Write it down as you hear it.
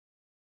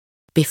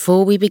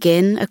Before we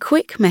begin, a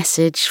quick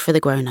message for the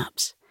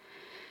grown-ups.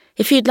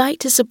 If you'd like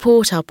to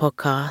support our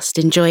podcast,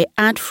 enjoy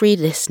ad-free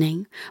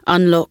listening,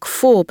 unlock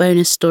 4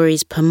 bonus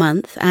stories per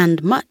month,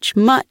 and much,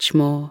 much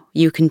more,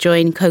 you can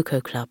join Coco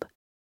Club.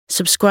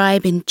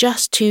 Subscribe in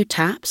just 2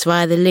 taps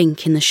via the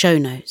link in the show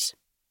notes.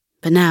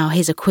 But now,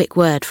 here's a quick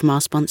word from our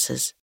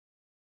sponsors.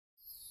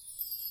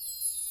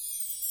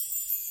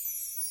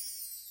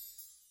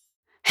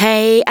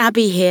 Hey,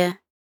 Abby here.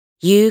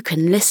 You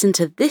can listen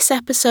to this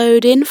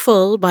episode in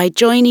full by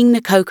joining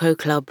the Coco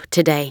Club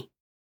today.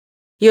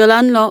 You'll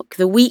unlock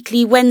the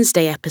weekly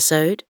Wednesday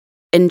episode,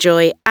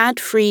 enjoy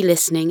ad-free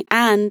listening,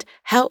 and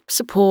help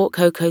support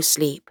Coco's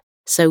sleep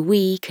so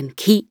we can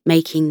keep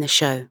making the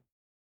show.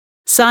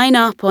 Sign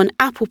up on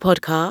Apple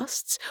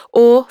Podcasts,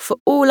 or for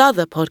all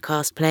other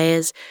podcast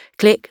players,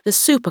 click the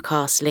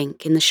Supercast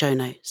link in the show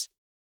notes.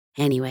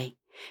 Anyway,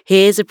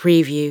 here's a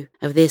preview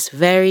of this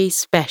very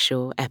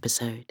special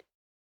episode.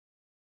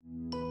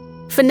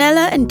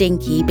 Fenella and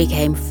Dinky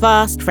became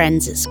fast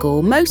friends at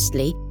school,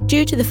 mostly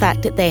due to the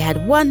fact that they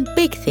had one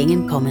big thing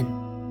in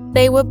common.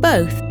 They were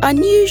both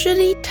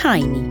unusually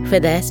tiny for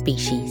their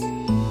species.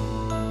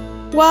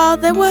 While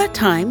there were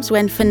times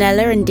when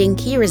Fenella and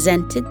Dinky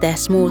resented their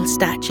small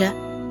stature,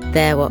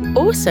 there were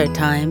also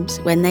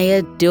times when they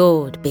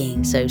adored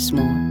being so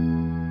small.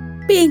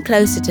 Being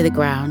closer to the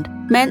ground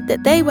meant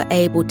that they were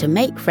able to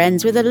make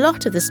friends with a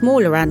lot of the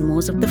smaller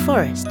animals of the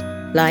forest,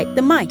 like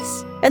the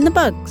mice and the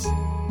bugs.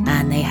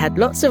 And they had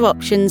lots of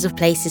options of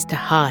places to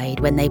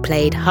hide when they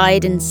played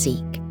hide and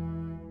seek.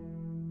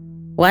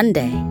 One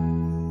day,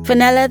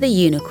 Fenella the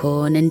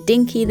unicorn and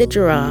Dinky the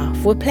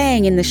giraffe were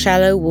playing in the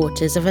shallow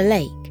waters of a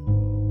lake.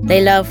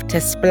 They loved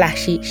to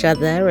splash each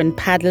other and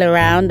paddle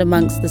around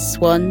amongst the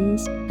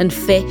swans and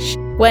fish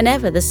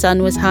whenever the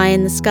sun was high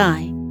in the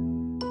sky.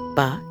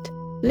 But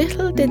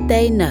little did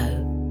they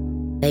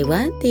know, they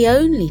weren't the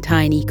only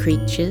tiny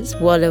creatures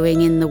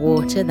wallowing in the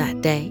water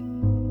that day.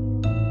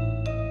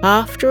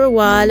 After a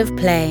while of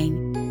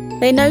playing,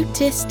 they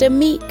noticed a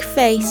meek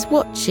face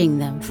watching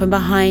them from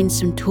behind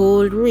some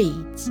tall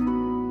reeds.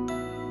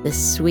 The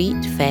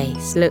sweet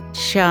face looked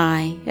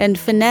shy, and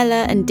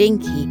Fenella and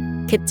Dinky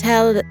could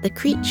tell that the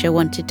creature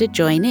wanted to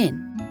join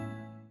in.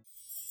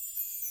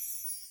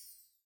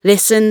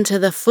 Listen to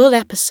the full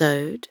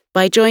episode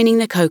by joining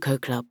the Coco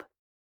Club.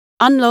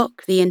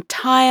 Unlock the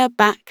entire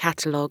back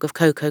catalogue of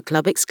Coco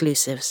Club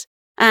exclusives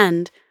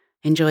and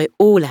enjoy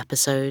all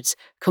episodes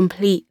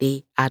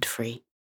completely ad-free.